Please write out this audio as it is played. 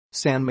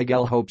San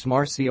Miguel hopes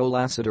Marcio,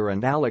 Lassiter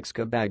and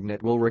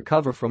Cabagnot will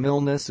recover from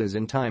illnesses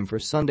in time for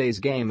Sunday's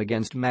game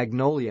against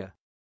Magnolia.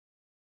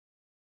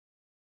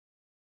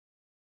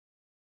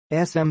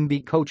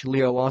 SMB coach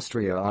Leo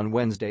Austria on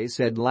Wednesday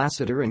said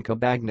Lassiter and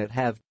Cabagnot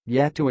have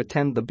yet to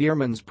attend the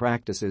Beermen's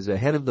practices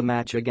ahead of the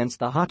match against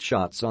the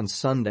Hotshots on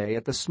Sunday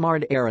at the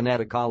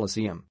Smart-Araneta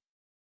Coliseum.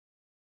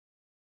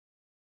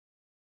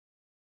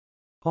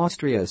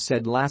 Austria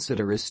said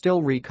Lassiter is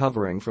still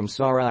recovering from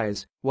sore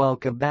eyes, while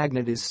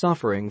Cabagnot is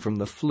suffering from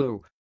the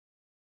flu.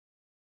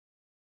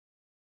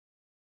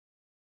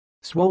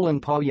 Swollen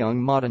paw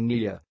young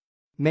mamaya.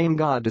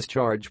 Mamaya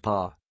discharge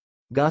paw.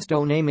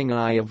 Gusto naming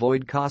I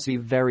avoid kasi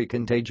very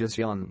contagious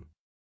young.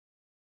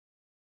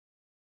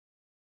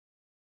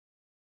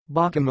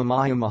 Baka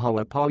mamaya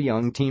mahawa paw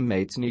young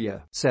teammates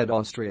niya, said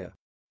Austria.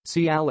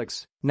 See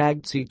Alex,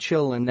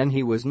 nagtsi-chill and then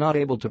he was not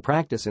able to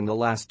practice in the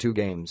last two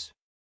games.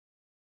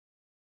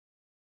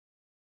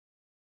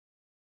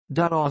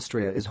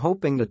 Austria is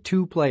hoping the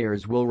two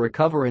players will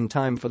recover in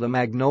time for the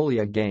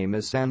Magnolia game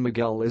as San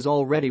Miguel is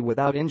already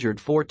without injured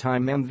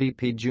four-time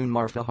MVP June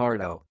Mar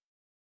Fajardo.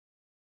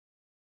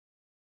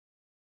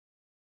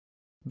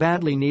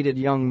 Badly needed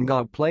young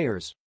mga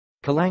players.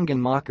 Kailangan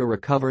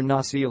maka-recover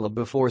na sila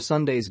before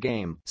Sunday's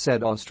game,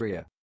 said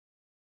Austria.